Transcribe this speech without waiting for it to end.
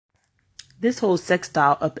this whole sex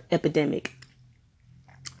doll epidemic.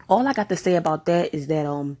 All I got to say about that is that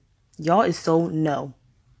y'all is so no.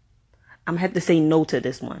 I'm gonna have to say no to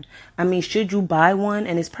this one. I mean, should you buy one?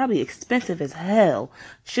 And it's probably expensive as hell.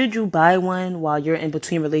 Should you buy one while you're in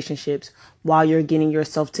between relationships, while you're getting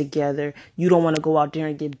yourself together? You don't want to go out there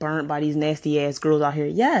and get burnt by these nasty ass girls out here.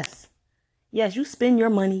 Yes. Yes, you spend your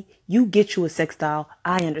money. You get you a sex doll.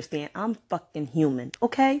 I understand. I'm fucking human.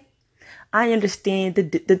 Okay? I understand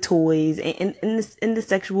the toys and the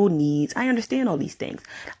sexual needs. I understand all these things.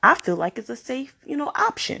 I feel like it's a safe,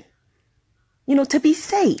 option. To be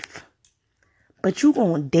safe. But you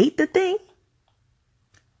gonna date the thing?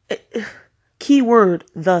 Keyword,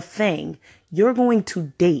 the thing. You're going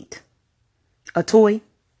to date a toy.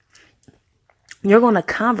 You're gonna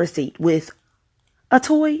conversate with a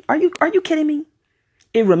toy. Are you kidding me?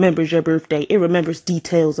 It remembers your birthday. It remembers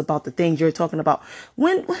details about the things you're talking about.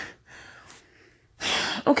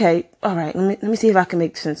 Okay, all right. Let me see if I can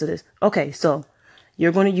make sense of this. Okay, so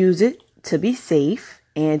you're going to use it to be safe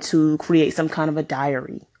and to create some kind of a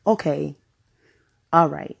diary. Okay, all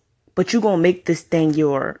right. But you're going to make this thing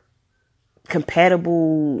your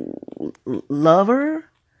compatible lover?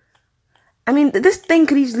 I mean, this thing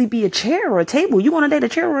could easily be a chair or a table. You want to date a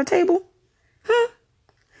chair or a table?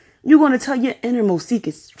 You going to tell your innermost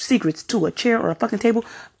secrets to a chair or a fucking table?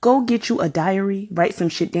 Go get you a diary, write some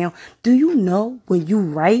shit down. Do you know when you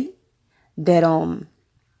write that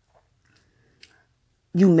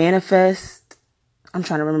you manifest? I'm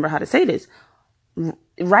trying to remember how to say this.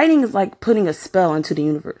 Writing is like putting a spell into the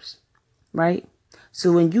universe, right?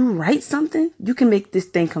 So when you write something, you can make this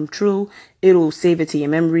thing come true. It'll save it to your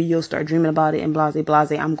memory. You'll start dreaming about it and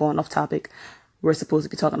blase. I'm going off topic. We're supposed to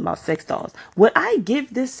be talking about sex dolls. Would I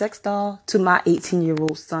give this sex doll to my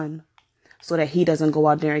 18-year-old son so that he doesn't go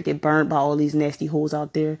out there and get burned by all these nasty hoes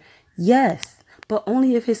out there? Yes, but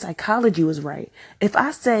only if his psychology was right. If I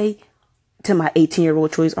say to my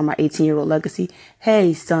 18-year-old choice or my 18-year-old legacy,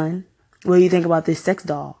 hey, son, what do you think about this sex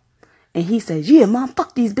doll? And he says, yeah, mom,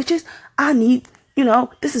 fuck these bitches. I need,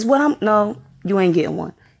 this is what no, you ain't getting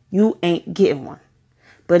one. You ain't getting one.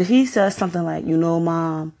 But if he says something like,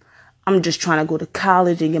 mom, I'm just trying to go to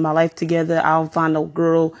college and get my life together. I'll find a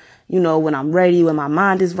girl, when I'm ready, when my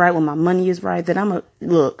mind is right, when my money is right, then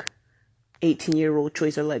look, 18-year-old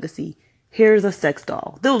choice or legacy. Here's a sex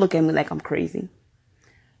doll. They'll look at me like I'm crazy.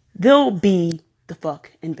 They'll be the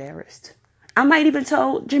fuck embarrassed. I might even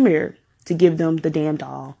tell Jameer to give them the damn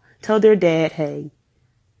doll. Tell their dad, hey,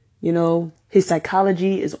 his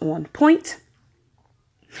psychology is on point.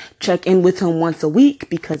 Check in with him once a week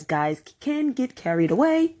because guys can get carried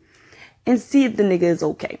away. And see if the nigga is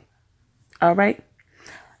okay. All right.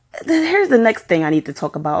 Here's the next thing I need to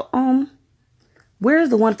talk about. Where's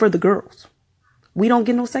the one for the girls? We don't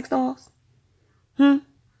get no sex dolls.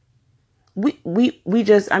 We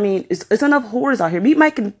just, it's enough whores out here. We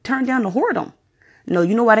might can turn down the whoredom. No,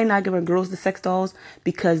 you know why they not giving girls the sex dolls?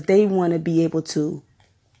 Because they want to be able to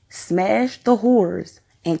smash the whores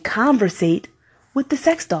and conversate with the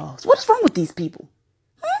sex dolls. What is wrong with these people?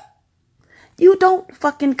 You don't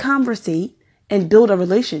fucking conversate and build a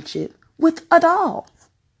relationship with a doll.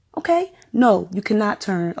 Okay? No, you cannot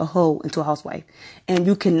turn a hoe into a housewife. And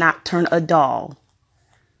you cannot turn a doll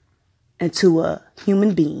into a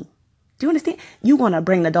human being. Do you understand? You want to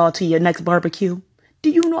bring the doll to your next barbecue?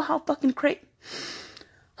 Do you know how fucking crazy?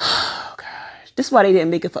 Oh, gosh. This is why they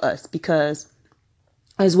didn't make it for us. Because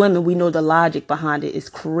as women, we know the logic behind it is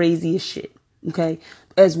crazy as shit. Okay?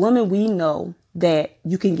 As women, we know that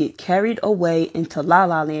you can get carried away into la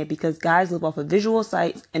la land because guys live off of visual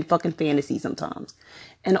sights and fucking fantasy sometimes.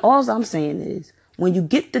 And all I'm saying is when you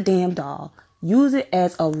get the damn doll, use it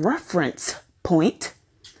as a reference point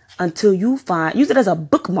until you use it as a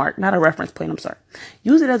bookmark, not a reference point. I'm sorry.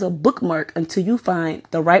 Use it as a bookmark until you find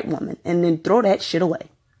the right woman and then throw that shit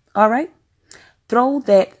away. All right. Throw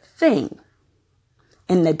that thing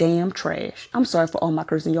in the damn trash. I'm sorry for all my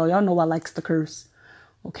cursing, y'all. Y'all know I likes to curse.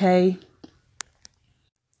 Okay.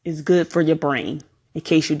 Is good for your brain. In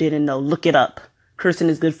case you didn't know, look it up. Cursing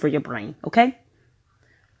is good for your brain. Okay?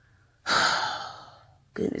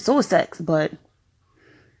 Goodness. So is sex, but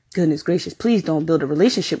goodness gracious, please don't build a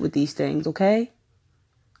relationship with these things. Okay?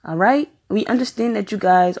 All right? We understand that you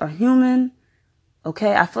guys are human.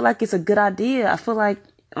 Okay? I feel like it's a good idea. I feel like,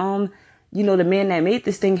 the man that made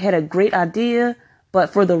this thing had a great idea, but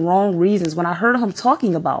for the wrong reasons. When I heard him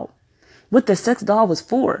talking about what the sex doll was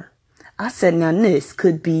for, I said, now this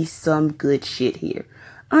could be some good shit here.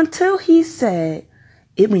 Until he said,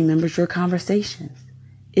 it remembers your conversations.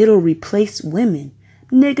 It'll replace women.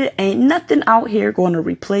 Nigga, ain't nothing out here going to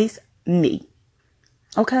replace me.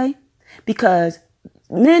 Okay? Because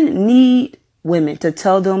Men need women to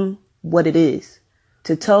tell them what it is,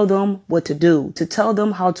 to tell them what to do, to tell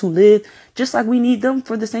them how to live, just like we need them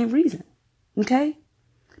for the same reason. Okay?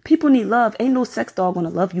 People need love. Ain't no sex doll gonna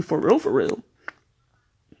love you for real, for real.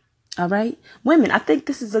 All right? Women, I think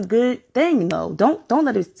this is a good thing though. Don't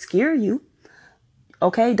let it scare you.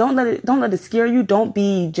 Okay? Don't let it scare you. Don't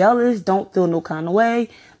be jealous. Don't feel no kind of way.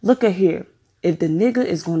 Look at here. If the nigga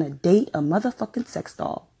is gonna date a motherfucking sex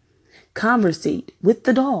doll, conversate with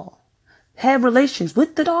the doll. Have relations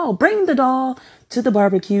with the doll. Bring the doll to the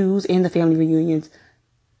barbecues and the family reunions.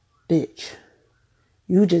 Bitch,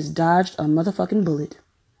 you just dodged a motherfucking bullet.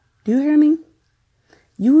 Do you hear me?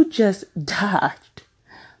 You just dodged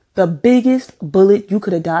the biggest bullet you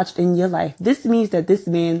could have dodged in your life. This means that this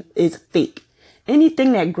man is fake.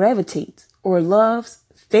 Anything that gravitates or loves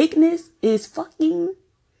fakeness is fucking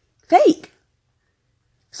fake.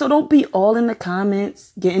 So don't be all in the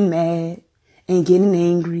comments getting mad and getting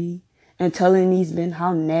angry and telling these men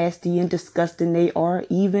how nasty and disgusting they are,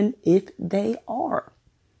 even if they are.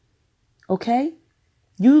 Okay?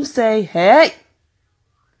 You say, hey,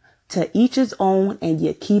 to each his own, and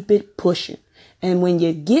you keep it pushing. And when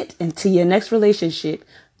you get into your next relationship,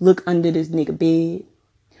 look under this nigga bed,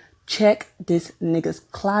 check this nigga's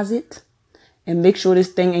closet, and make sure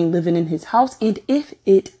this thing ain't living in his house. And if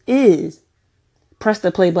it is, press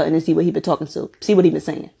the play button and see what he been talking to. See what he been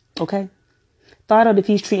saying. Okay? Find out if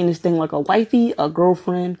he's treating this thing like a wifey, a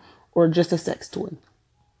girlfriend, or just a sex toy.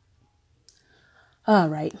 All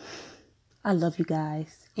right. I love you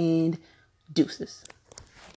guys, and deuces.